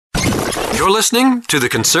You're listening to The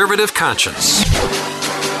Conservative Conscience.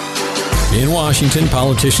 In Washington,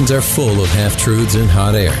 politicians are full of half-truths and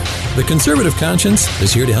hot air. The Conservative Conscience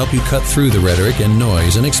is here to help you cut through the rhetoric and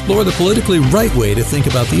noise and explore the politically right way to think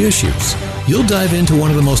about the issues. You'll dive into one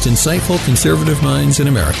of the most insightful conservative minds in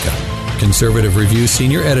America. Conservative Review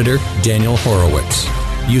Senior Editor Daniel Horowitz.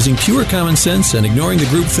 Using pure common sense and ignoring the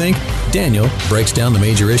groupthink, Daniel breaks down the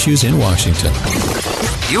major issues in Washington.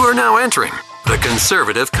 You are now entering The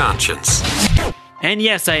Conservative Conscience. And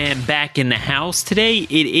yes, I am back in the house today.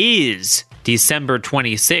 It is December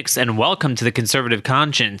 26th, and welcome to The Conservative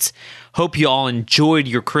Conscience. Hope you all enjoyed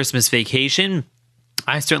your Christmas vacation.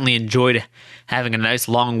 I certainly enjoyed having a nice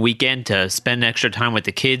long weekend to spend extra time with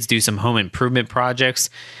the kids, do some home improvement projects.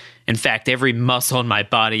 In fact, every muscle in my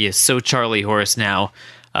body is so Charlie horse now.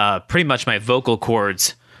 Pretty much my vocal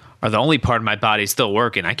cords are the only part of my body still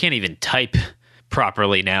working. I can't even type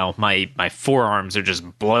properly now. My forearms are just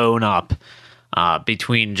blown up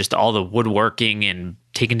between just all the woodworking and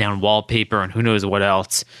taking down wallpaper and who knows what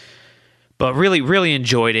else. But really, really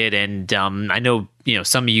enjoyed it. And I know,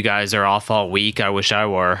 some of you guys are off all week. I wish I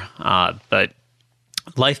were. But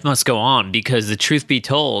life must go on, because the truth be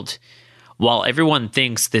told, while everyone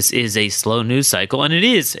thinks this is a slow news cycle, and it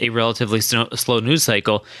is a relatively slow news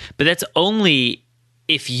cycle, but that's only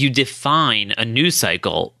if you define a news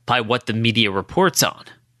cycle by what the media reports on.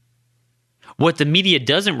 What the media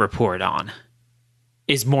doesn't report on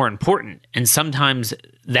is more important, and sometimes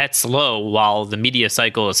that's slow while the media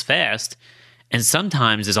cycle is fast, and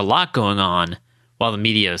sometimes there's a lot going on while the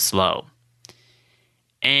media is slow.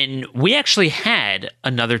 And we actually had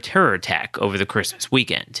another terror attack over the Christmas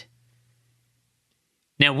weekend.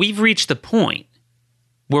 Now, we've reached the point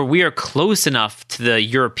where we are close enough to the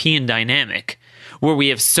European dynamic, where we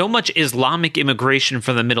have so much Islamic immigration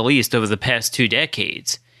from the Middle East over the past 2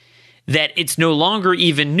 decades, that it's no longer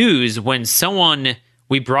even news when someone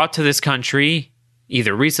we brought to this country,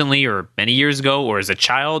 either recently or many years ago, or as a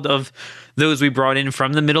child of those we brought in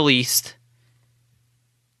from the Middle East,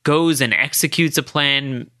 goes and executes a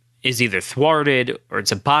plan, is either thwarted, or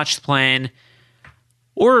it's a botched plan,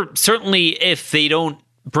 or certainly if they don't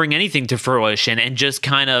bring anything to fruition and just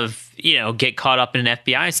kind of, get caught up in an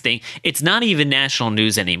FBI sting, it's not even national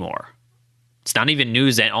news anymore. It's not even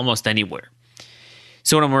news at almost anywhere.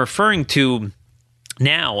 So what I'm referring to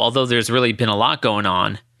now, although there's really been a lot going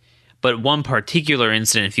on, but one particular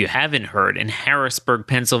incident, if you haven't heard, in Harrisburg,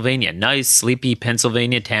 Pennsylvania, nice, sleepy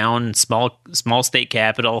Pennsylvania town, small state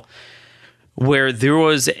capital, where there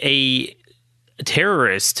was a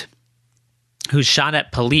terrorist who shot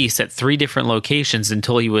at police at 3 different locations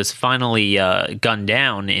until he was finally gunned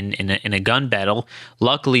down in a gun battle.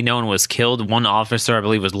 Luckily, no one was killed. One officer, I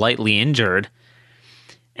believe, was lightly injured.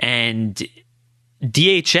 And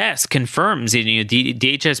DHS confirms,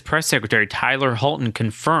 DHS press secretary Tyler Holton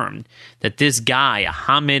confirmed that this guy,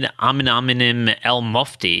 Hamid Aminim El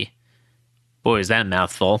Mufti, boy, is that a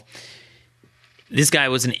mouthful. This guy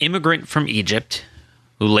was an immigrant from Egypt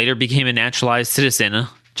who later became a naturalized citizen,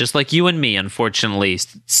 just like you and me, unfortunately.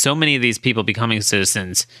 So many of these people becoming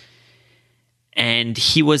citizens. And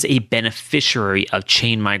he was a beneficiary of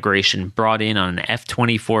chain migration, brought in on an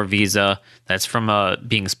F-24 visa that's from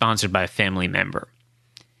being sponsored by a family member.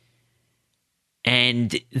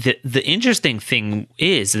 And the interesting thing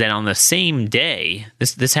is that on the same day,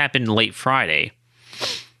 this happened late Friday,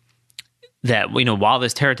 that while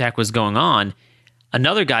this terror attack was going on,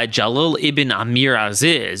 another guy, Jalil ibn Amir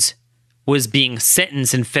Aziz, was being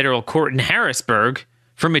sentenced in federal court in Harrisburg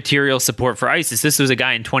for material support for ISIS. This was a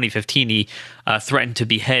guy in 2015. He threatened to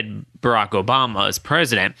behead Barack Obama as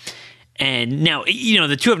president. And now,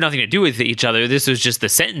 the two have nothing to do with each other. This was just the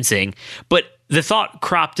sentencing. But the thought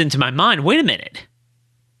cropped into my mind, wait a minute.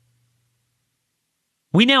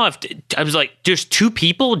 We now have I was like, there's 2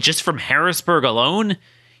 people just from Harrisburg alone?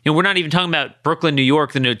 We're not even talking about Brooklyn, New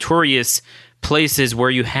York, the notorious places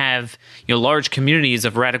where you have large communities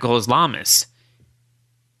of radical Islamists.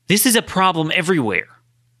 This is a problem everywhere.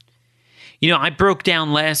 I broke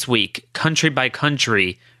down last week, country by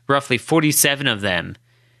country, roughly 47 of them,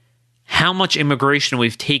 how much immigration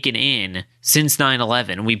we've taken in since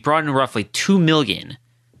 9/11. We brought in roughly 2 million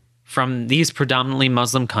from these predominantly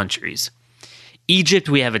Muslim countries. Egypt,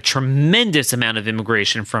 we have a tremendous amount of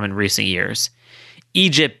immigration from in recent years.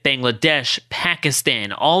 Egypt, Bangladesh,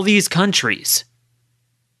 Pakistan, all these countries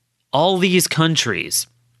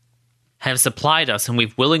have supplied us, and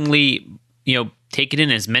we've willingly, taken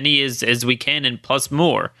in as many as we can and plus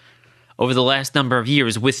more over the last number of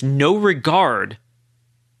years with no regard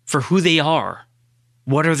for who they are.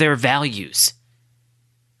 What are their values?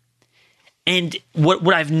 And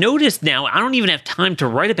what I've noticed now, I don't even have time to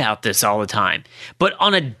write about this all the time, but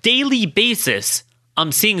on a daily basis,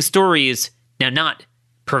 I'm seeing stories, now not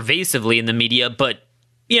pervasively in the media, but,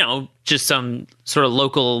 just some sort of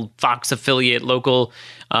local Fox affiliate, local,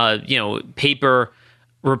 paper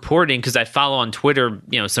reporting, because I follow on Twitter,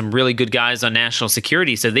 some really good guys on national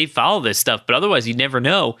security, so they follow this stuff, but otherwise you'd never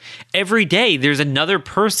know. Every day there's another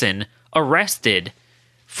person arrested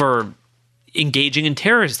for engaging in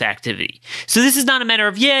terrorist activity. So this is not a matter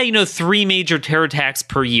of, 3 major terror attacks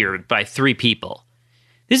per year by 3 people.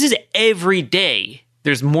 This is every day.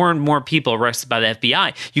 There's more and more people arrested by the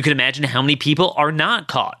FBI. You can imagine how many people are not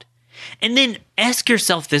caught. And then ask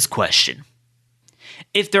yourself this question.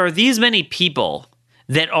 If there are these many people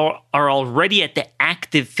that are already at the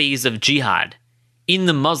active phase of jihad in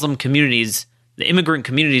the Muslim communities, the immigrant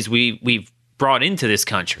communities we've brought into this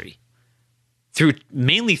country,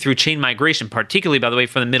 mainly through chain migration, particularly, by the way,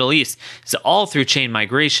 from the Middle East, it's all through chain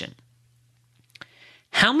migration.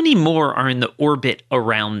 How many more are in the orbit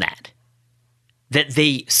around that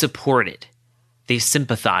they support it, they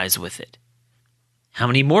sympathize with it? How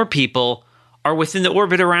many more people are within the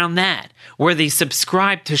orbit around that, where they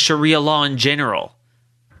subscribe to Sharia law in general,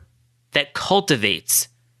 that cultivates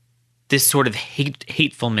this sort of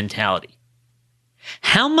hateful mentality?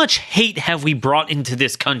 How much hate have we brought into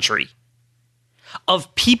this country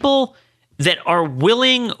of people that are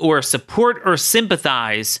willing or support or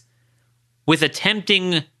sympathize with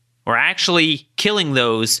attempting or actually killing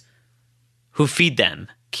those who feed them,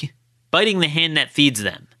 biting the hand that feeds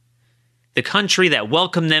them, the country that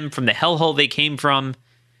welcomed them from the hellhole they came from,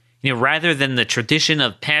 rather than the tradition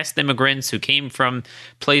of past immigrants who came from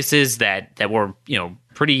places that were,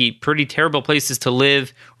 pretty terrible places to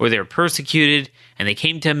live, or they were persecuted, and they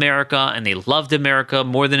came to America and they loved America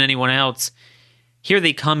more than anyone else. Here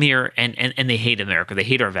they come here and they hate America. They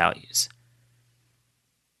hate our values.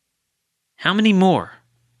 How many more?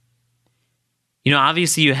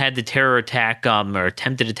 Obviously you had the terror attack or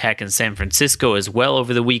attempted attack in San Francisco as well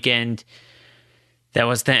over the weekend. That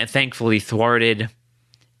was thankfully thwarted.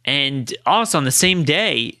 And also on the same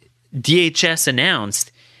day, DHS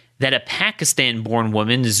announced that a Pakistan-born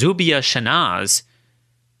woman, Zubia Shanaz,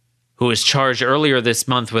 who was charged earlier this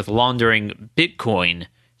month with laundering Bitcoin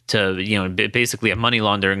to, basically a money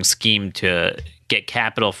laundering scheme to get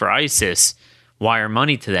capital for ISIS, wire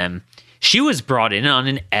money to them, she was brought in on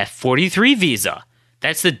an F-43 visa.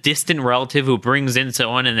 That's the distant relative who brings in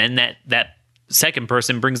someone, and then that second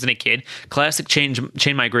person brings in a kid. Classic chain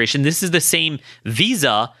migration. This is the same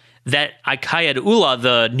visa that Aqayed Ullah,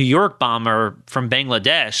 the New York bomber from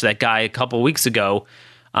Bangladesh, that guy a couple weeks ago,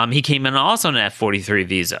 he came in also on an F-43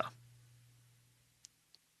 visa.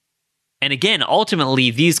 And again,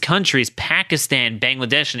 ultimately, these countries, Pakistan,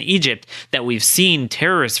 Bangladesh, and Egypt, that we've seen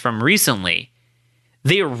terrorists from recently,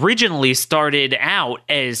 they originally started out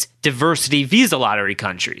as diversity visa lottery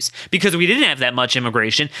countries because we didn't have that much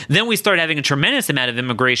immigration. Then we started having a tremendous amount of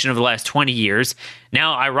immigration over the last 20 years.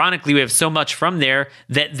 Now, ironically, we have so much from there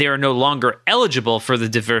that they're no longer eligible for the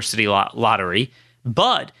diversity lottery.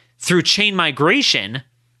 But through chain migration,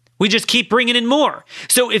 we just keep bringing in more.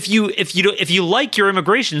 So if you like your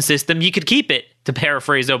immigration system, you could keep it, to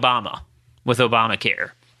paraphrase Obama with Obamacare.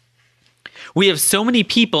 We have so many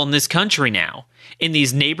people in this country now, in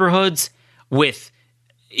these neighborhoods with,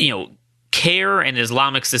 CARE and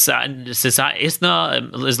Islamic Society,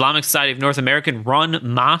 Islamic Society of North America run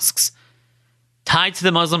mosques tied to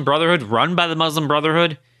the Muslim Brotherhood, run by the Muslim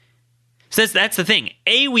Brotherhood. So that's the thing.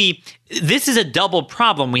 This is a double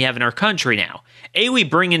problem we have in our country now. We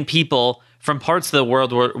bring in people from parts of the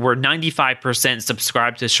world where 95%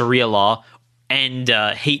 subscribe to Sharia law and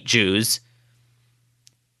hate Jews.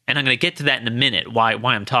 And I'm going to get to that in a minute, why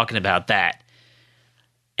I'm talking about that.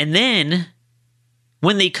 And then,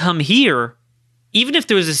 when they come here, even if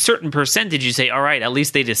there was a certain percentage, you say, all right, at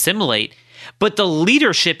least they'd assimilate. But the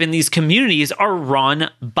leadership in these communities are run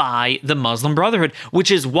by the Muslim Brotherhood, which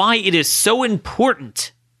is why it is so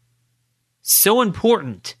important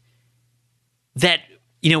that,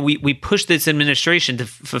 we push this administration to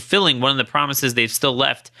fulfilling one of the promises they've still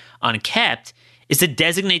left unkept, is to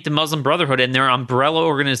designate the Muslim Brotherhood and their umbrella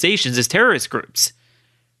organizations as terrorist groups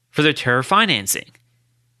for their terror financing.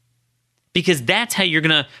 Because that's how you're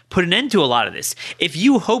going to put an end to a lot of this. If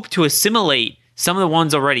you hope to assimilate some of the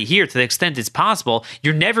ones already here to the extent it's possible,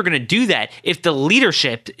 you're never going to do that if the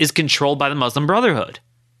leadership is controlled by the Muslim Brotherhood.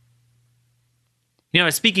 I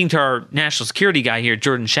was speaking to our national security guy here,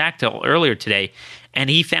 Jordan Schachtel, earlier today, and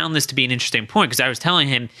he found this to be an interesting point because I was telling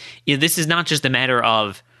him, this is not just a matter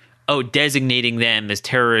of, designating them as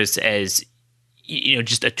terrorists as,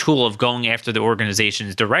 just a tool of going after the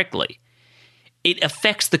organizations directly. it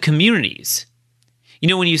affects the communities. You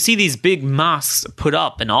know, when you see these big mosques put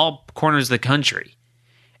up in all corners of the country,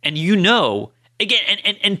 and again,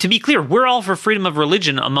 and to be clear, we're all for freedom of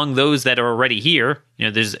religion among those that are already here. You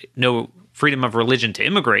know, there's no freedom of religion to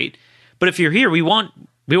immigrate. But if you're here, we want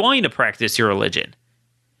you to practice your religion.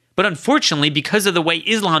 But unfortunately, because of the way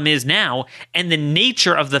Islam is now and the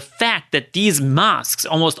nature of the fact that these mosques,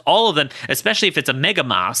 almost all of them, especially if it's a mega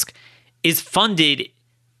mosque, is funded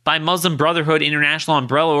by Muslim Brotherhood international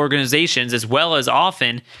umbrella organizations, as well as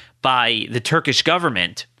often by the Turkish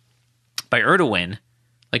government, by Erdogan,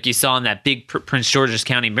 like you saw in that big Prince George's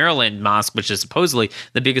County, Maryland mosque, which is supposedly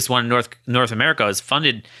the biggest one in North America, is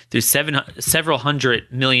funded through several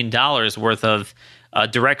 $100 million worth of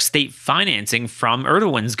direct state financing from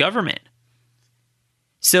Erdogan's government.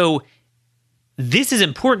 So this is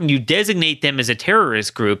important. You designate them as a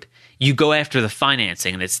terrorist group, you go after the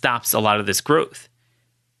financing, and it stops a lot of this growth.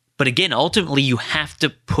 But again, ultimately, you have to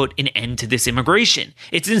put an end to this immigration.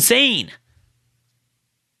 It's insane.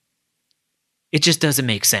 It just doesn't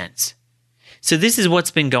make sense. So this is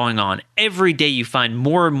what's been going on. Every day you find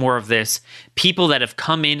more and more of this. People that have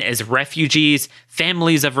come in as refugees,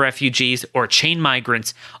 families of refugees, or chain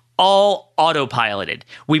migrants, all autopiloted.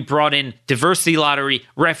 We brought in diversity lottery,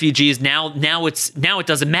 refugees. Now it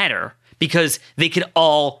doesn't matter because they could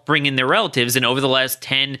all bring in their relatives. And over the last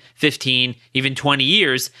 10, 15, even 20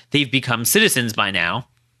 years, they've become citizens by now.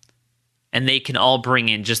 And they can all bring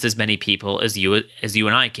in just as many people as you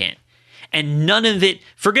and I can. And none of it,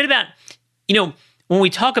 forget about, when we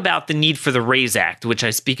talk about the need for the RAISE Act, which I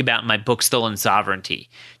speak about in my book, Stolen Sovereignty,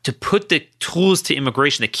 to put the tools to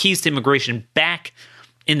immigration, the keys to immigration back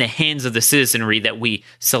in the hands of the citizenry, that we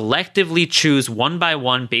selectively choose one by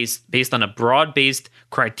one based on a broad-based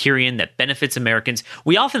criterion that benefits Americans.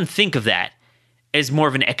 We often think of that as more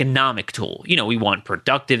of an economic tool. We want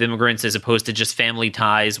productive immigrants as opposed to just family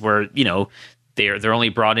ties where, they're only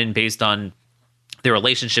brought in based on their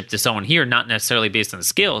relationship to someone here, not necessarily based on the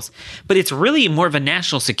skills. But it's really more of a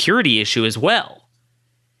national security issue as well.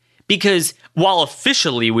 Because while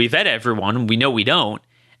officially we vet everyone, we know we don't.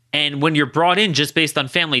 And when you're brought in just based on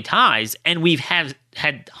family ties, and we've had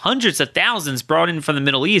hundreds of thousands brought in from the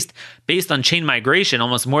Middle East based on chain migration,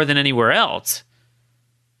 almost more than anywhere else,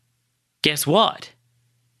 guess what?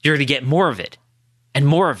 You're going to get more of it, and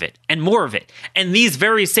more of it, and more of it. And these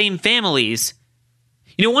very same families,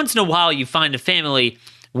 once in a while you find a family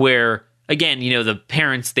where, again, the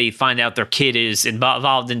parents, they find out their kid is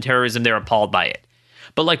involved in terrorism, they're appalled by it.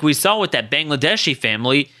 But like we saw with that Bangladeshi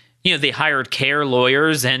family, they hired care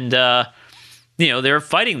lawyers and, they were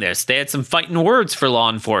fighting this. They had some fighting words for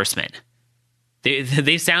law enforcement.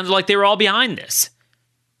 They sounded like they were all behind this.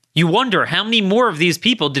 You wonder, how many more of these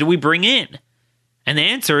people did we bring in? And the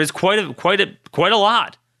answer is quite a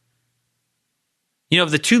lot.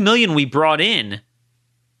 Of the 2 million we brought in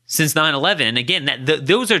since 9/11, and again,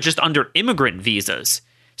 those are just under immigrant visas.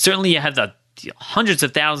 Certainly, you have the hundreds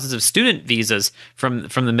of thousands of student visas from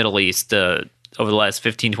the Middle East over the last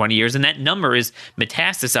 15, 20 years, and that number is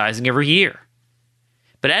metastasizing every year.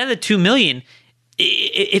 But out of the 2 million,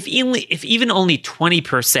 if even only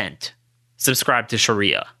 20% subscribe to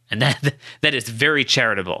Sharia, and that is very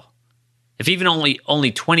charitable. If even only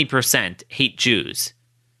 20% hate Jews,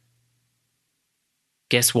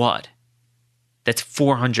 guess what? That's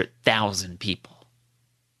 400,000 people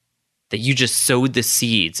that you just sowed the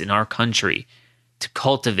seeds in our country to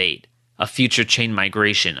cultivate a future chain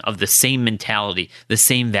migration of the same mentality, the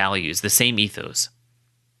same values, the same ethos.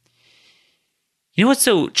 What's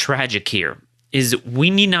so tragic here is we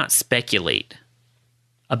need not speculate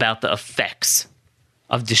about the effects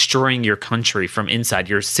of destroying your country from inside,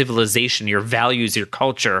 your civilization, your values, your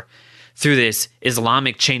culture, through this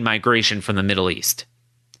Islamic chain migration from the Middle East.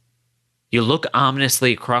 You look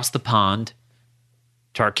ominously across the pond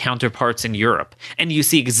to our counterparts in Europe, and you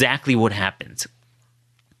see exactly what happens.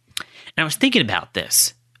 And I was thinking about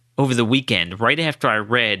this over the weekend, right after I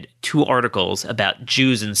read 2 articles about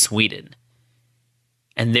Jews in Sweden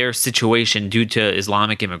and their situation due to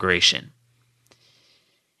Islamic immigration.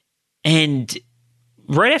 And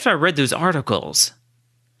right after I read those articles,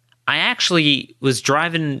 I actually was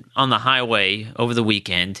driving on the highway over the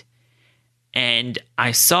weekend, and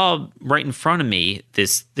I saw right in front of me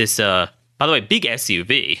this by the way, big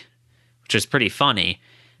SUV, which was pretty funny,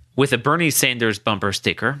 with a Bernie Sanders bumper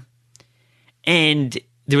sticker. And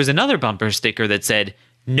there was another bumper sticker that said,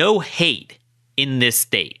 "No hate in this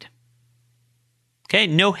state." Okay,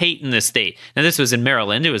 no hate in this state. Now, this was in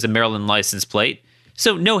Maryland. It was a Maryland license plate.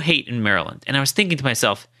 So, no hate in Maryland. And I was thinking to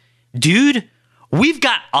myself, dude, we've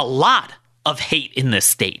got a lot of hate in this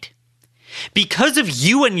state. Because of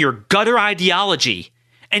you and your gutter ideology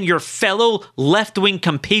and your fellow left-wing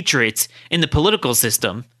compatriots in the political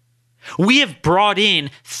system, we have brought in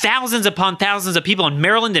thousands upon thousands of people in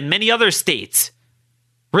Maryland and many other states,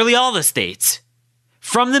 really all the states,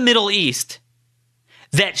 from the Middle East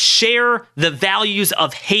that share the values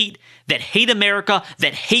of hate, that hate America,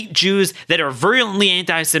 that hate Jews, that are virulently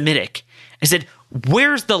anti-Semitic. I said,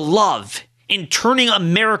 where's the love in turning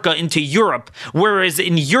America into Europe, whereas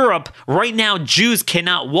in Europe, right now, Jews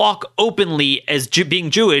cannot walk openly as being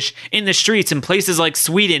Jewish in the streets in places like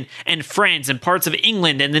Sweden and France and parts of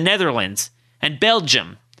England and the Netherlands and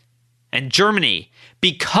Belgium and Germany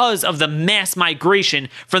because of the mass migration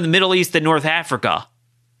from the Middle East and North Africa.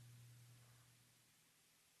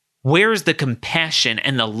 Where's the compassion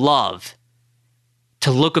and the love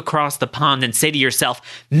to look across the pond and say to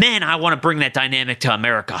yourself, man, I want to bring that dynamic to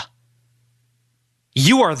America?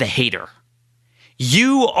 You are the hater.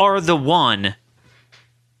 You are the one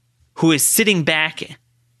who is sitting back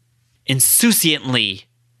insouciantly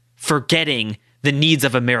forgetting the needs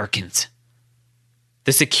of Americans,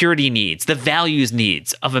 the security needs, the values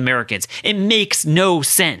needs of Americans. It makes no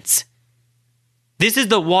sense. This is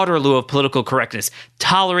the Waterloo of political correctness,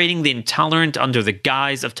 tolerating the intolerant under the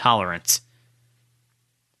guise of tolerance.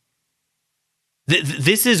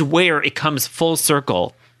 This is where it comes full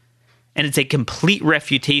circle, and it's a complete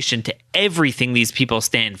refutation to everything these people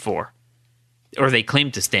stand for, or they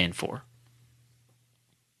claim to stand for.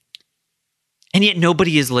 And yet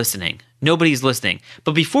nobody is listening. Nobody's listening.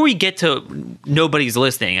 But before we get to nobody's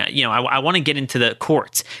listening, I want to get into the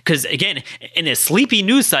courts. Because, again, in a sleepy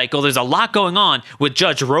news cycle, there's a lot going on with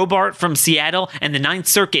Judge Robart from Seattle and the Ninth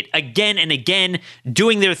Circuit again and again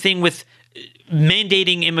doing their thing with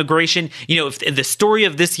mandating immigration. If the story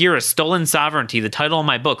of this year is stolen sovereignty, the title of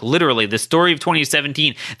my book, literally the story of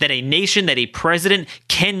 2017, that a president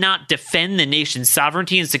cannot defend the nation's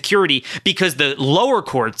sovereignty and security because the lower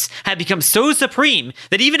courts have become so supreme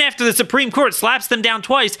that even after the Supreme Court slaps them down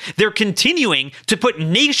twice, they're continuing to put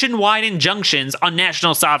nationwide injunctions on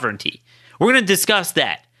national sovereignty. We're going to discuss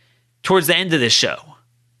that towards the end of this show.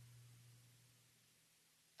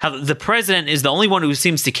 How the president is the only one who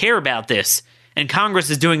seems to care about this, and Congress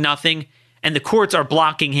is doing nothing, and the courts are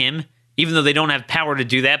blocking him, even though they don't have power to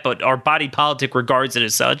do that, but our body politic regards it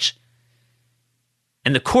as such.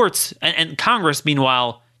 And the courts and Congress,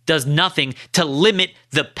 meanwhile, does nothing to limit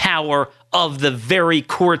the power of the very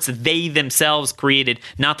courts they themselves created,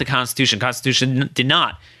 not the Constitution. The Constitution did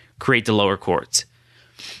not create the lower courts.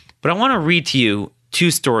 But I want to read to you two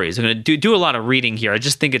stories. I'm going to do a lot of reading here. I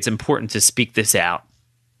just think it's important to speak this out.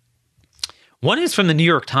 One is from the New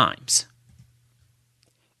York Times.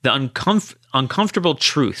 The uncomfortable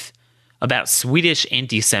truth about Swedish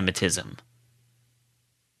anti-Semitism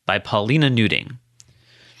by Paulina Nuding.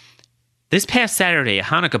 This past Saturday, a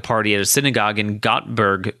Hanukkah party at a synagogue in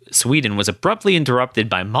Gothenburg, Sweden, was abruptly interrupted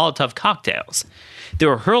by Molotov cocktails. They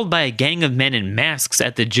were hurled by a gang of men in masks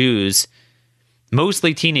at the Jews,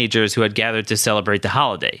 mostly teenagers who had gathered to celebrate the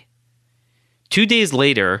holiday. 2 days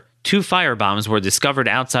later, 2 firebombs were discovered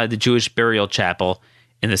outside the Jewish burial chapel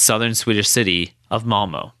in the southern Swedish city of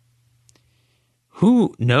Malmö.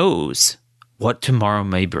 Who knows what tomorrow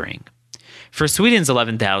may bring? For Sweden's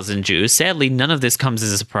 11,000 Jews, sadly, none of this comes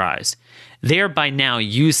as a surprise. They are by now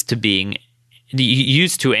used to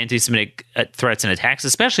anti-Semitic threats and attacks,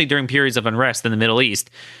 especially during periods of unrest in the Middle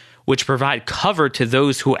East, which provide cover to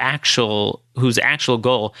those whose actual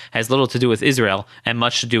goal has little to do with Israel and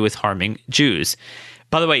much to do with harming Jews.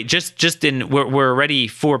 By the way, we're already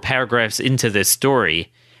 4 paragraphs into this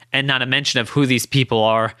story, and not a mention of who these people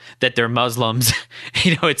are, that they're Muslims.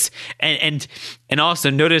 It's and also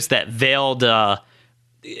notice that veiled,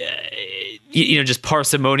 just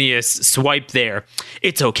parsimonious swipe there.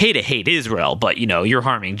 It's okay to hate Israel, but you're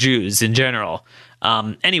harming Jews in general.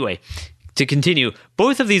 Anyway. To continue,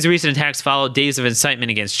 both of these recent attacks followed days of incitement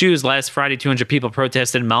against Jews. Last Friday, 200 people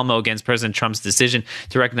protested in Malmö against President Trump's decision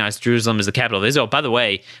to recognize Jerusalem as the capital of Israel. By the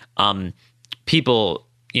way, Muslim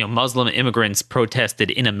immigrants protested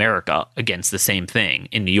in America against the same thing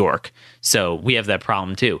in New York. So we have that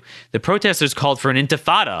problem too. The protesters called for an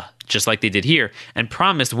intifada, just like they did here, and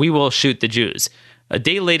promised we will shoot the Jews. A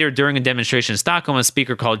day later, during a demonstration in Stockholm, a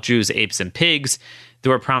speaker called Jews apes and pigs.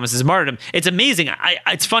 There were promises of martyrdom. It's amazing.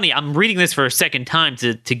 It's funny. I'm reading this for a second time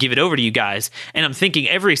to give it over to you guys, and I'm thinking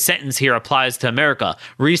every sentence here applies to America.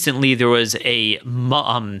 Recently, there was a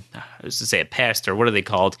pastor. What are they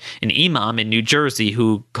called? An imam in New Jersey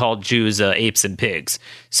who called Jews apes and pigs.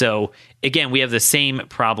 So again, we have the same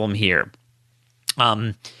problem here.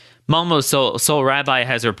 Malmo's sole rabbi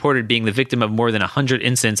has reported being the victim of more than 100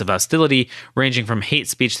 incidents of hostility, ranging from hate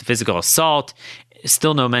speech to physical assault.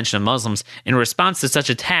 Still no mention of Muslims. In response to such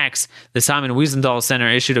attacks, the Simon Wiesenthal Center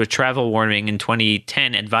issued a travel warning in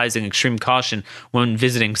 2010 advising extreme caution when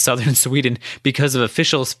visiting southern Sweden because of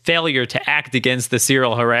officials' failure to act against the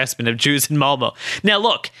serial harassment of Jews in Malmo. Now,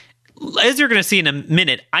 look, as you're going to see in a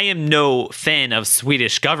minute, I am no fan of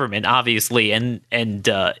Swedish government, obviously, and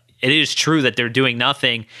it is true that they're doing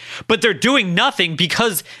nothing, but they're doing nothing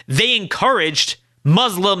because they encouraged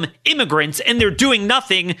Muslim immigrants, and they're doing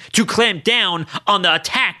nothing to clamp down on the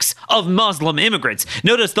attacks of Muslim immigrants.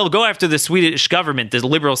 Notice they'll go after the Swedish government, the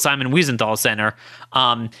liberal Simon Wiesenthal Center,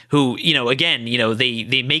 who,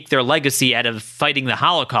 they make their legacy out of fighting the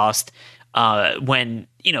Holocaust when,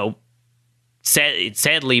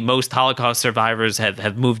 sadly, most Holocaust survivors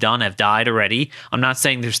have moved on, have died already. I'm not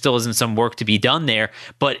saying there still isn't some work to be done there,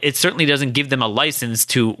 but it certainly doesn't give them a license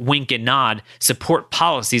to wink and nod, support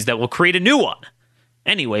policies that will create a new one.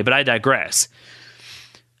 Anyway, but I digress.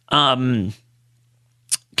 Continuing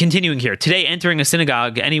here. Today, entering a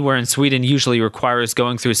synagogue anywhere in Sweden usually requires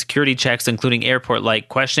going through security checks, including airport-like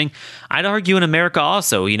questioning. I'd argue in America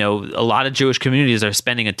also, a lot of Jewish communities are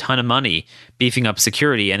spending a ton of money beefing up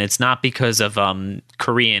security, and it's not because of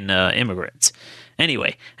Korean immigrants.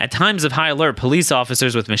 Anyway, at times of high alert, police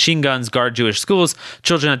officers with machine guns guard Jewish schools.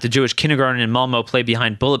 Children at the Jewish kindergarten in Malmo play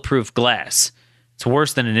behind bulletproof glass. It's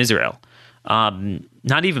worse than in Israel.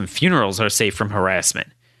 Not even funerals are safe from harassment.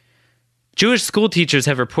 Jewish school teachers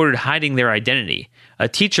have reported hiding their identity. A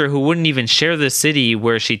teacher who wouldn't even share the city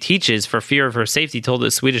where she teaches for fear of her safety told a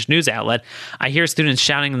Swedish news outlet, "I hear students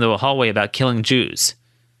shouting in the hallway about killing Jews."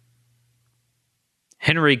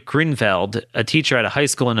 Henry Greenfeld, a teacher at a high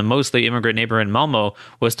school in a mostly immigrant neighborhood in Malmo,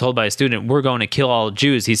 was told by a student, "We're going to kill all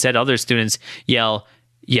Jews." He said other students yell,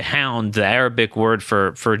 "Yehound," the Arabic word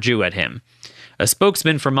for Jew, at him. A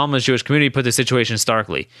spokesman for Malmo's Jewish community put the situation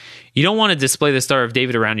starkly. "You don't want to display the Star of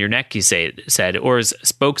David around your neck," he said, or as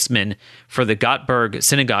spokesman for the Gothenburg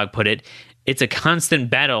synagogue put it, "It's a constant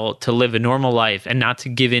battle to live a normal life and not to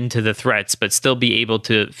give in to the threats, but still be able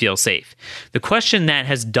to feel safe." The question that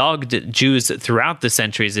has dogged Jews throughout the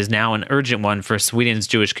centuries is now an urgent one for Sweden's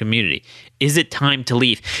Jewish community. Is it time to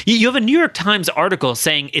leave? You have a New York Times article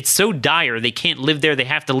saying it's so dire they can't live there, they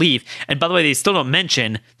have to leave. And by the way, they still don't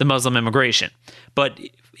mention the Muslim immigration. But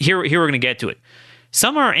here we're going to get to it.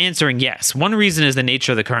 Some are answering yes. One reason is the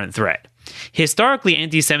nature of the current threat. Historically,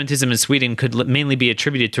 anti-Semitism in Sweden could mainly be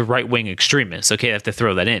attributed to right-wing extremists. Okay, I have to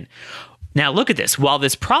throw that in. Now, look at this. While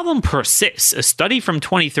this problem persists, a study from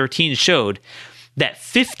 2013 showed that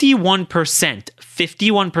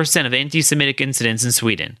 51% of anti-Semitic incidents in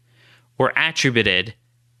Sweden were attributed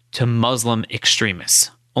to Muslim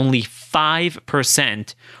extremists. Only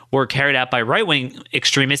 5% were carried out by right-wing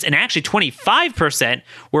extremists, and actually 25%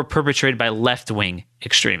 were perpetrated by left-wing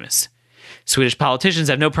extremists. Swedish politicians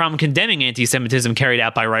have no problem condemning anti-Semitism carried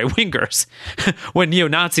out by right-wingers. When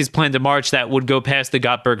neo-Nazis planned a march that would go past the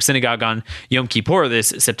Gothenburg synagogue on Yom Kippur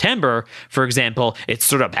this September, for example, it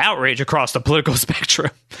stirred up outrage across the political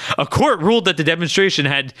spectrum. A court ruled that the demonstration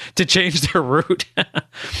had to change their route.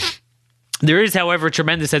 There is, however,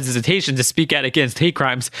 tremendous hesitation to speak out against hate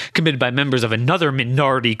crimes committed by members of another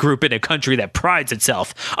minority group in a country that prides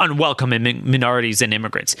itself on welcoming minorities and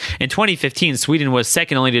immigrants. In 2015, Sweden was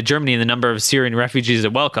second only to Germany in the number of Syrian refugees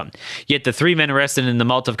it welcomed. Yet the 3 men arrested in the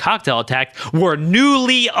Molotov cocktail attack were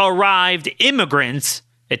newly arrived immigrants.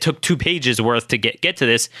 It took 2 pages worth to get to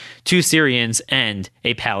this, 2 Syrians and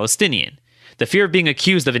a Palestinian. The fear of being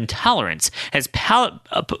accused of intolerance has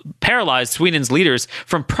paralyzed Sweden's leaders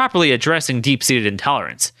from properly addressing deep-seated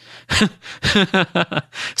intolerance.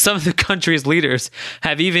 Some of the country's leaders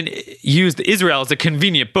have even used Israel as a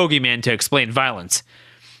convenient bogeyman to explain violence.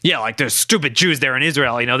 Yeah, like there's stupid Jews there in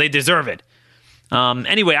Israel, they deserve it.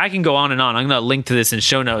 Anyway, I can go on and on. I'm going to link to this in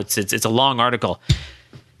show notes. It's a long article.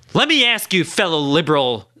 Let me ask you, fellow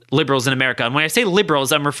liberals in America, and when I say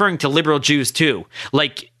liberals, I'm referring to liberal Jews too,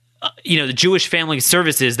 like the Jewish Family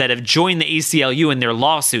Services that have joined the ACLU in their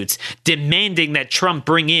lawsuits demanding that Trump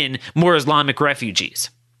bring in more Islamic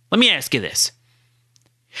refugees. Let me ask you this.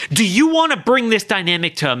 Do you want to bring this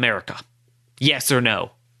dynamic to America? Yes or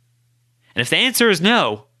no? And if the answer is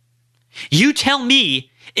no, you tell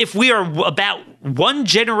me if we are about one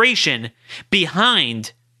generation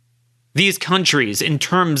behind these countries in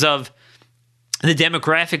terms of the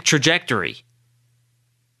demographic trajectory.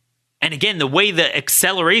 And again, the way the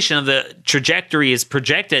acceleration of the trajectory is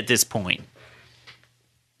projected at this point,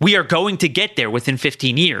 we are going to get there within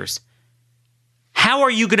 15 years. How are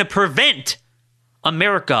you going to prevent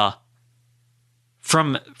America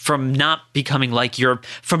from not becoming like Europe,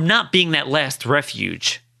 from not being that last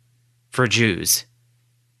refuge for Jews.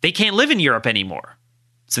 They can't live in Europe anymore.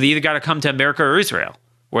 So they either got to come to America or Israel.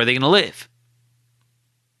 Where are they going to live?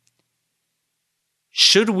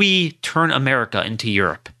 Should we turn America into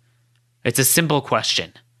Europe? It's a simple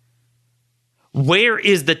question. Where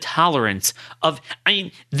is the tolerance of...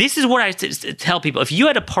 this is what I tell people. If you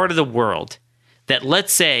had a part of the world that,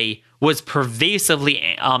 let's say, was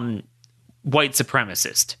pervasively white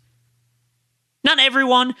supremacist. Not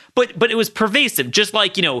everyone, but it was pervasive. Just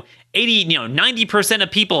like, 90%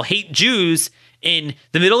 of people hate Jews in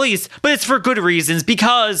the Middle East, but it's for good reasons,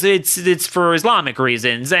 because it's for Islamic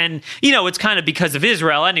reasons. And, it's kind of because of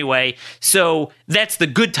Israel anyway. So that's the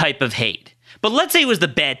good type of hate. But let's say it was the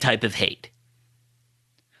bad type of hate.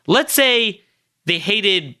 Let's say they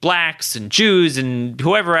hated blacks and Jews and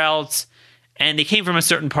whoever else, and they came from a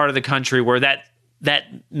certain part of the country where that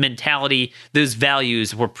mentality, those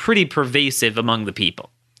values were pretty pervasive among the people.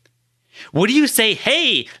 Would you say,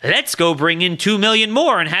 hey, let's go bring in 2 million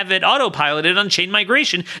more and have it autopiloted on chain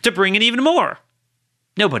migration to bring in even more?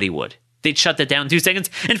 Nobody would. They'd shut that down in 2 seconds.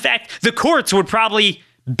 In fact, the courts would probably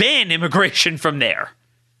ban immigration from there.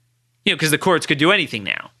 Because the courts could do anything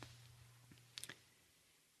now.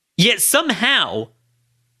 Yet somehow,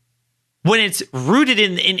 when it's rooted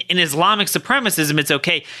in Islamic supremacism, it's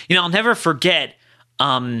okay. I'll never forget.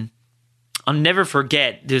 I'll never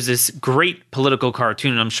forget. There's this great political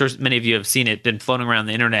cartoon, and I'm sure many of you have seen it, been floating around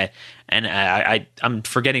the internet. And I'm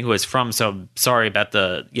forgetting who it's from, so I'm sorry about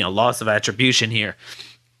the loss of attribution here.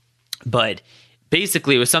 But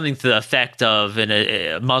basically, it was something to the effect of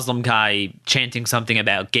a Muslim guy chanting something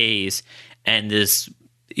about gays, and this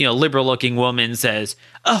liberal-looking woman says,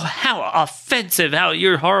 "Oh, how offensive! How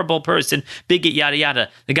you're a horrible person, bigot, yada yada."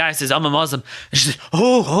 The guy says, "I'm a Muslim." And she says,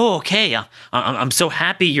 "Oh, okay. I'm so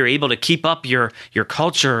happy you're able to keep up your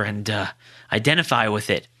culture and identify with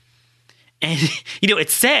it." And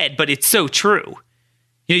it's sad, but it's so true.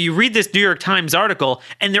 You read this New York Times article,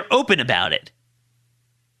 and they're open about it.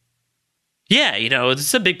 Yeah, this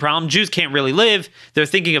is a big problem. Jews can't really live. They're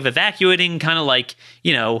thinking of evacuating, kind of like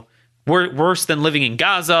worse than living in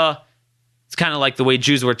Gaza. It's kind of like the way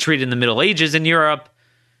Jews were treated in the Middle Ages in Europe,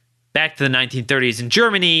 back to the 1930s in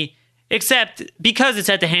Germany, except because it's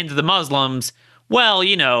at the hands of the Muslims, well,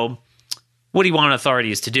 what do you want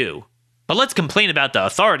authorities to do? But let's complain about the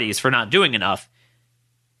authorities for not doing enough,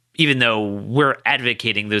 even though we're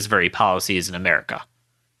advocating those very policies in America.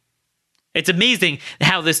 It's amazing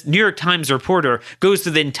how this New York Times reporter goes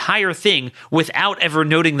through the entire thing without ever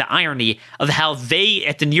noting the irony of how they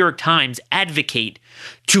at the New York Times advocate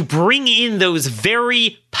to bring in those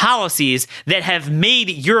very policies that have made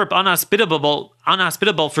Europe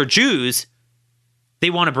unhospitable for Jews. They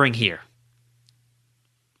want to bring here.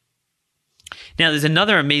 Now, there's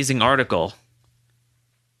another amazing article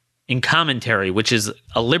in Commentary, which is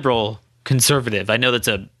a liberal conservative. I know that's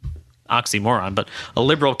a oxymoron, but a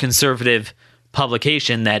liberal conservative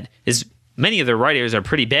publication that is, many of the writers are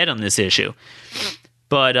pretty bad on this issue,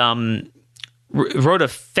 but wrote a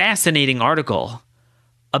fascinating article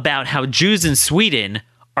about how Jews in Sweden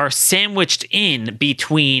are sandwiched in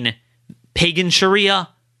between pagan Sharia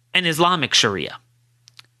and Islamic Sharia.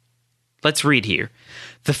 Let's read here.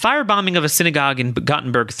 The firebombing of a synagogue in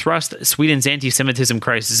Gothenburg thrust Sweden's anti-Semitism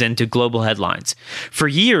crisis into global headlines. For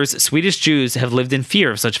years, Swedish Jews have lived in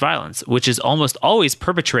fear of such violence, which is almost always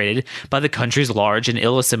perpetrated by the country's large and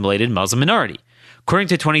ill-assimilated Muslim minority. According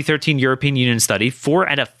to a 2013 European Union study, 4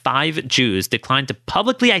 out of 5 Jews declined to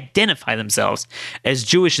publicly identify themselves as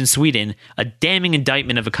Jewish in Sweden, a damning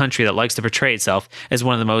indictment of a country that likes to portray itself as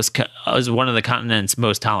one of the continent's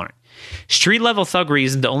most tolerant. Street-level thuggery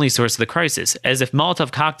isn't the only source of the crisis. As if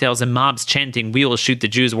Molotov cocktails and mobs chanting "We will shoot the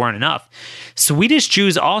Jews" weren't enough, Swedish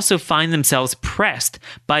Jews also find themselves pressed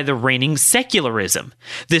by the reigning secularism.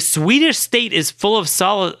 The Swedish state is full of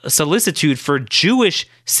solicitude for Jewish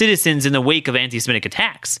citizens in the wake of anti-Semitic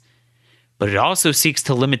attacks, but it also seeks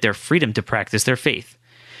to limit their freedom to practice their faith.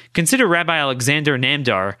 Consider Rabbi Alexander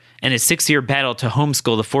Namdar and his 6-year battle to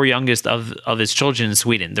homeschool the 4 youngest of his children in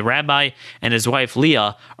Sweden. The rabbi and his wife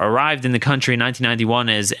Leah arrived in the country in 1991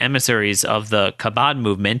 as emissaries of the Chabad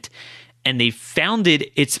movement, and they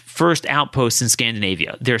founded its first outpost in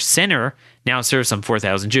Scandinavia. Their center now serves some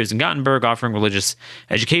 4,000 Jews in Gothenburg, offering religious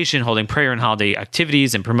education, holding prayer and holiday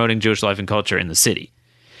activities, and promoting Jewish life and culture in the city.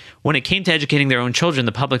 When it came to educating their own children,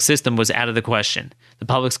 the public system was out of the question. The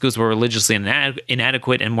public schools were religiously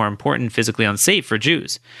inadequate and, more important, physically unsafe for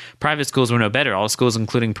Jews. Private schools were no better. All schools,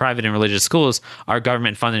 including private and religious schools, are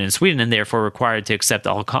government-funded in Sweden and therefore required to accept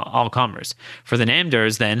all comers. For the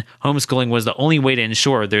Namdars, then, homeschooling was the only way to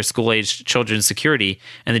ensure their school-aged children's security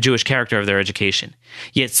and the Jewish character of their education.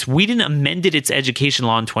 Yet Sweden amended its education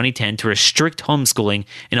law in 2010 to restrict homeschooling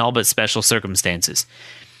in all but special circumstances.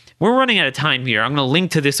 We're running out of time here. I'm going to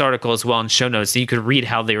link to this article as well in show notes so you could read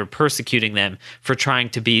how they were persecuting them for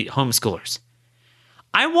trying to be homeschoolers.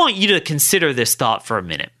 I want you to consider this thought for a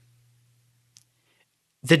minute.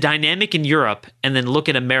 The dynamic in Europe, and then look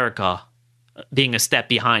at America being a step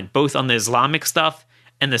behind, both on the Islamic stuff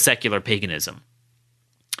and the secular paganism.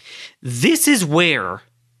 This is where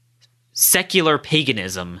secular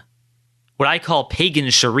paganism, what I call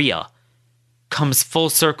pagan sharia, comes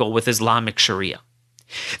full circle with Islamic sharia.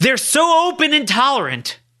 They're so open and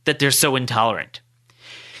tolerant that they're so intolerant.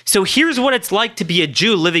 So here's what it's like to be a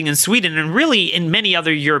Jew living in Sweden and really in many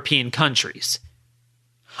other European countries.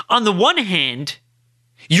 On the one hand,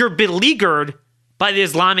 you're beleaguered by the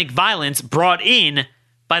Islamic violence brought in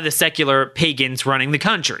by the secular pagans running the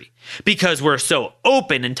country because we're so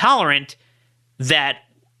open and tolerant that,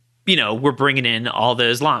 we're bringing in all the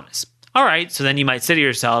Islamists. All right, so then you might say to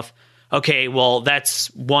yourself, okay, well,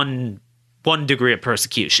 that's one degree of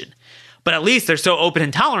persecution. But at least they're so open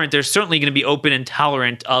and tolerant, they're certainly going to be open and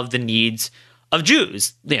tolerant of the needs of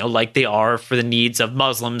Jews, like they are for the needs of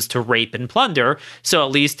Muslims to rape and plunder. So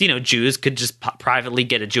at least, Jews could just privately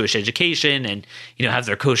get a Jewish education and, have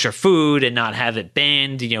their kosher food and not have it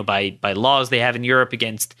banned, by laws they have in Europe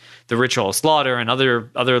against the ritual slaughter and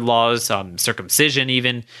other laws, circumcision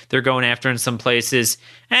even, they're going after in some places.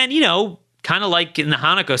 And, kind of like in the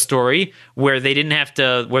Hanukkah story where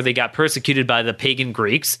they got persecuted by the pagan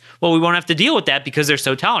Greeks. Well, we won't have to deal with that because they're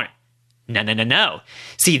so tolerant. No.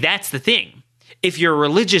 See, that's the thing. If you're a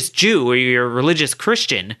religious Jew or you're a religious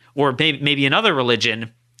Christian or maybe another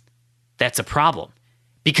religion, that's a problem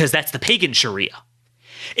because that's the pagan Sharia.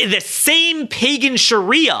 The same pagan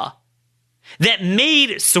Sharia that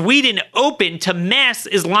made Sweden open to mass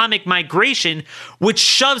Islamic migration, which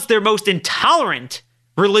shoves their most intolerant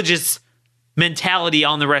religious mentality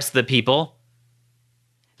on the rest of the people.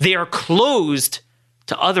 They are closed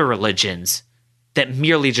to other religions that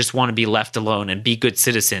merely just want to be left alone and be good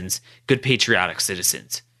citizens, good patriotic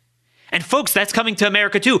citizens. And folks, that's coming to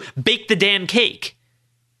America too. Bake the damn cake.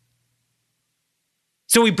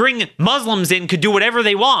 So we bring Muslims in, could do whatever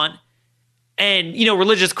they want, and,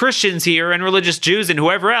 religious Christians here and religious Jews and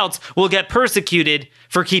whoever else will get persecuted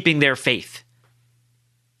for keeping their faith.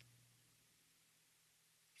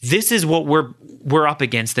 This is what we're up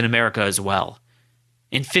against in America as well.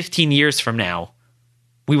 In 15 years from now,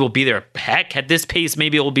 we will be there. Heck, at this pace,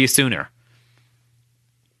 maybe it will be sooner.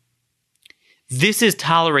 This is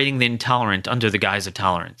tolerating the intolerant under the guise of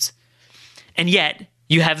tolerance. And yet,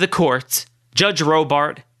 you have the courts, Judge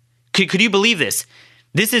Robart. Could you believe this?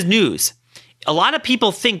 This is news. A lot of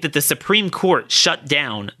people think that the Supreme Court shut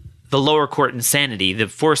down the lower court insanity, the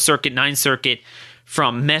 4th Circuit, 9th Circuit,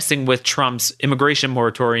 from messing with Trump's immigration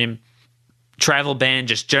moratorium, travel ban,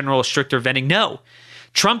 just general stricter vetting. No.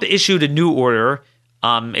 Trump issued a new order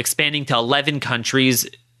expanding to 11 countries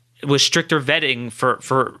with stricter vetting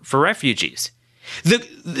for refugees.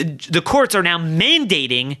 The courts are now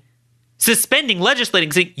mandating, suspending,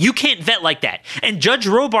 legislating, saying you can't vet like that. And Judge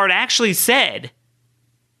Robart actually said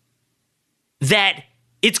that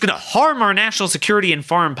it's going to harm our national security and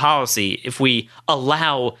foreign policy if we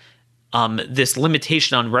allow this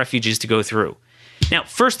limitation on refugees to go through. Now,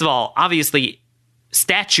 first of all, obviously,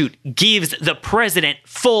 statute gives the president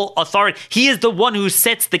full authority. He is the one who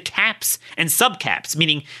sets the caps and subcaps,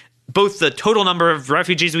 meaning both the total number of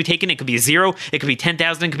refugees we take in, it could be 0, it could be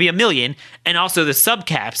 10,000, it could be 1 million, and also the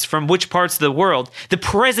subcaps from which parts of the world. The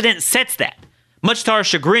president sets that. Much to our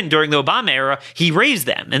chagrin during the Obama era, he raised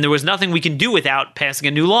them, and there was nothing we can do without passing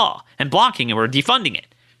a new law and blocking it or defunding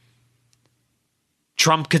it.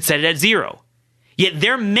 Trump could set it at 0. Yet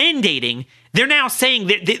they're mandating, they're now saying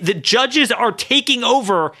that the judges are taking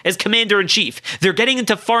over as commander-in-chief. They're getting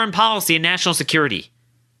into foreign policy and national security.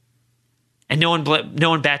 And no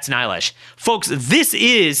one bats an eyelash. Folks, this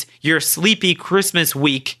is your sleepy Christmas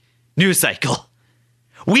week news cycle.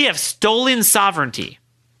 We have stolen sovereignty.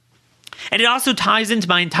 And it also ties into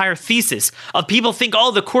my entire thesis of people think,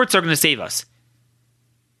 the courts are going to save us.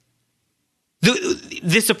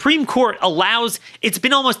 The Supreme Court allows, it's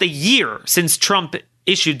been almost a year since Trump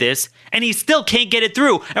issued this, and he still can't get it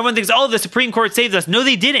through. Everyone thinks, the Supreme Court saved us. No,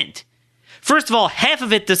 they didn't. First of all, half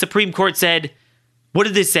of it, the Supreme Court said, what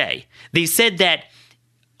did they say? They said that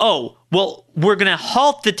oh, well, we're going to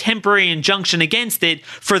halt the temporary injunction against it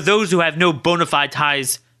for those who have no bona fide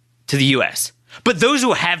ties to the U.S. But those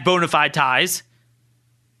who have bona fide ties,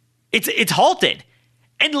 it's halted.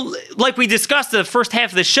 And like we discussed in the first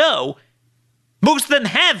half of the show, most of them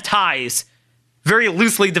have ties, very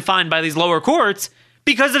loosely defined by these lower courts,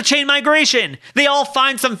 because of chain migration. They all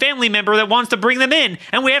find some family member that wants to bring them in,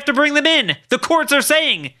 and we have to bring them in. The courts are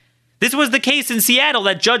saying. This was the case in Seattle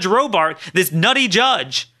that Judge Robart, this nutty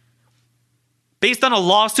judge, based on a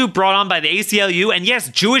lawsuit brought on by the ACLU and, yes,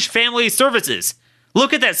 Jewish Family Services.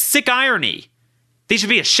 Look at that sick irony. They should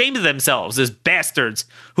be ashamed of themselves, those bastards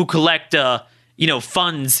who collect,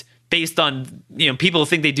 funds based on, people who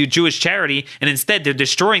think they do Jewish charity, and instead they're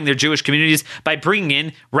destroying their Jewish communities by bringing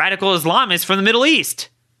in radical Islamists from the Middle East.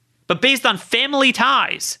 But based on family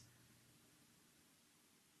ties.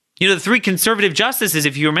 The three conservative justices,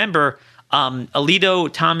 if you remember,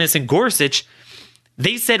 Alito, Thomas, and Gorsuch,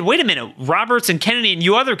 they said, wait a minute, Roberts and Kennedy and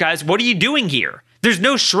you other guys, what are you doing here? There's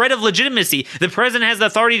no shred of legitimacy. The president has the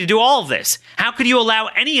authority to do all of this. How could you allow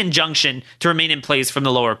any injunction to remain in place from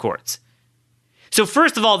the lower courts? So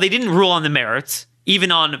first of all, they didn't rule on the merits,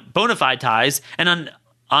 even on bona fide ties, and on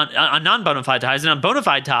non-bona fide ties. And on bona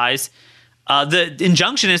fide ties, the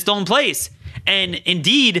injunction is still in place. And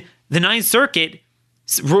indeed, the Ninth Circuit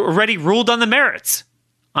already ruled on the merits.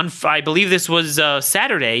 I believe this was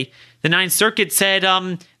Saturday. The Ninth Circuit said,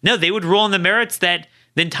 no, they would rule on the merits that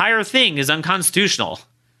the entire thing is unconstitutional.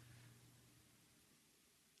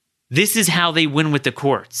 This is how they win with the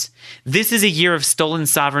courts. This is a year of stolen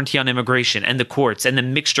sovereignty on immigration and the courts and the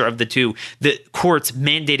mixture of the two. The courts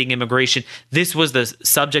mandating immigration. This was the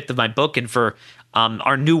subject of my book. And for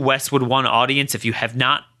our new Westwood One audience, if you have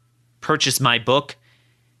not purchased my book,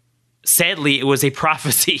 sadly, it was a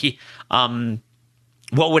prophecy.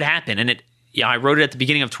 What would happen? And I wrote it at the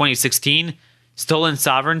beginning of 2016. Stolen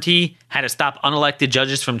sovereignty had to stop unelected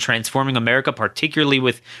judges from transforming America, particularly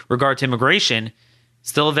with regard to immigration.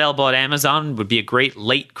 Still available at Amazon. Would be a great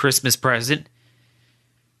late Christmas present.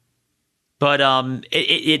 But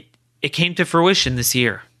it came to fruition this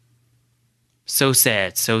year. So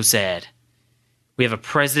sad, so sad. We have a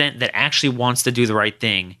president that actually wants to do the right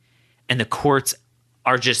thing, and the courts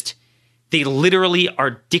are they literally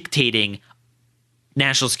are dictating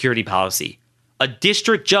national security policy. A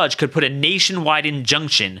district judge could put a nationwide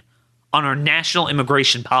injunction on our national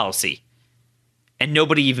immigration policy, and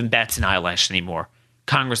nobody even bats an eyelash anymore.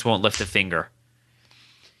 Congress won't lift a finger.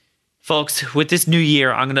 Folks, with this new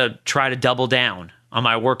year, I'm going to try to double down on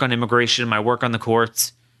my work on immigration, my work on the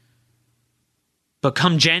courts. But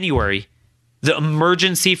come January, the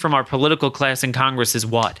emergency from our political class in Congress is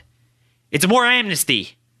what? It's more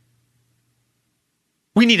amnesty.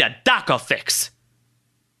 We need a DACA fix.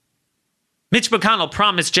 Mitch McConnell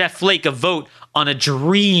promised Jeff Flake a vote on a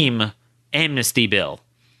dream amnesty bill.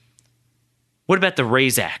 What about the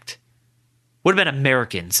RAISE Act? What about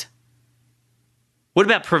Americans? What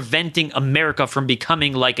about preventing America from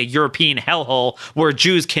becoming like a European hellhole where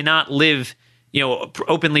Jews cannot live,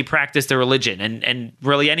 openly practice their religion and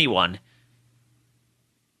really anyone?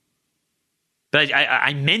 But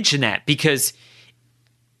I mention that because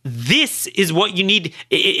this is what you need.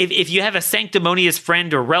 If you have a sanctimonious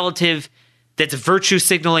friend or relative that's virtue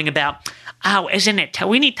signaling about, oh, isn't it?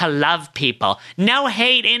 We need to love people. No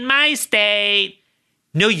hate in my state.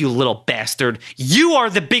 No, you little bastard. You are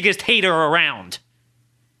the biggest hater around.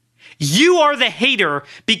 You are the hater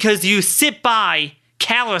because you sit by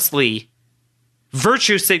callously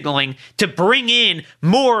virtue signaling to bring in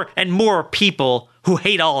more and more people who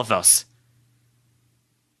hate all of us.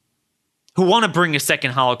 Who want to bring a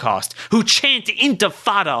second Holocaust. Who chant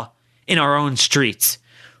intifada in our own streets.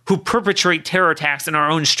 Who perpetrate terror attacks in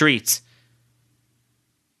our own streets.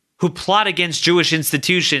 Who plot against Jewish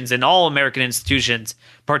institutions and all American institutions,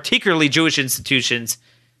 particularly Jewish institutions,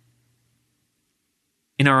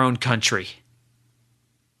 in our own country.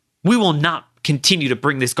 We will not continue to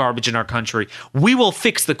bring this garbage in our country. We will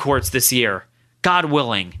fix the courts this year, God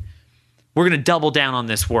willing. We're going to double down on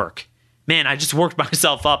this work. Man, I just worked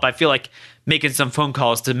myself up. I feel like making some phone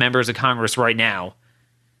calls to members of Congress right now.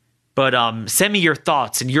 But send me your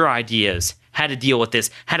thoughts and your ideas, how to deal with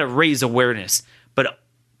this, how to raise awareness. But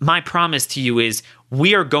my promise to you is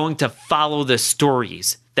we are going to follow the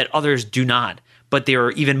stories that others do not, but they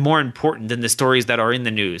are even more important than the stories that are in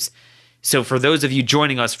the news. So for those of you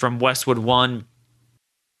joining us from Westwood One,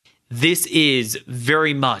 this is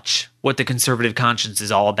very much what the conservative conscience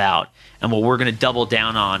is all about and what we're going to double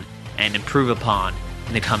down on and improve upon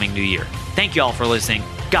in the coming new year. Thank you all for listening.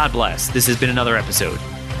 God bless. This has been another episode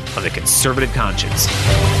of The Conservative Conscience.